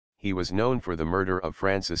He was known for the murder of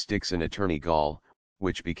Francis Dixon Attorney Gall,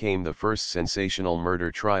 which became the first sensational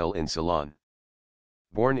murder trial in Ceylon.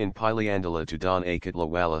 Born in Piliandala to Don A.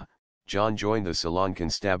 Kotelawala, John joined the Ceylon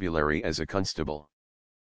Constabulary as a constable.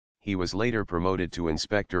 He was later promoted to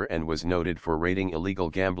inspector and was noted for raiding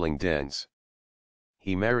illegal gambling dens.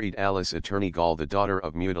 He married Alice Attorney Gall, the daughter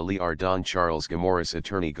of Mutaliar Don Charles Gamoris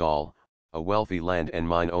Attorney Gall, a wealthy land and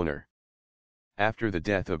mine owner. After the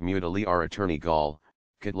death of Mutaliar Attorney Gall,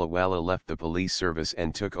 Kotelawala left the police service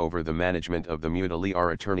and took over the management of the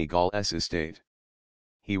Mutaliar Attorney Gall's estate.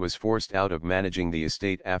 He was forced out of managing the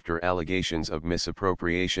estate after allegations of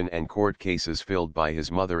misappropriation and court cases filed by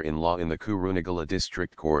his mother-in-law in the Kurunegala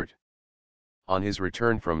District Court. On his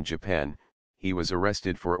return from Japan, he was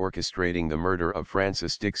arrested for orchestrating the murder of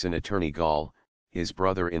Francis Dixon Attorney Gall, his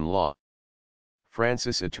brother-in-law.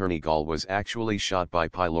 Francis Attorney Gall was actually shot by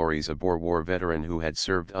Pylorys, a Boer War veteran who had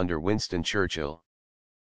served under Winston Churchill.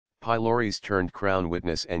 Pylorys turned Crown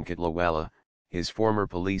witness, and Kotelawala, his former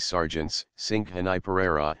police sergeants, Singhanai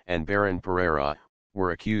Pereira and Baron Pereira,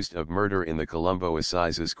 were accused of murder in the Colombo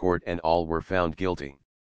Assizes Court, and all were found guilty.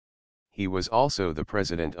 He was also the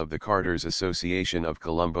president of the Carters Association of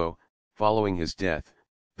Colombo. Following his death,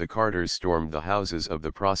 the Carters stormed the houses of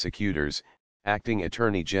the prosecutors, Acting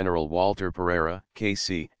Attorney General Walter Pereira,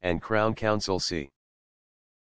 KC, and Crown Counsel C.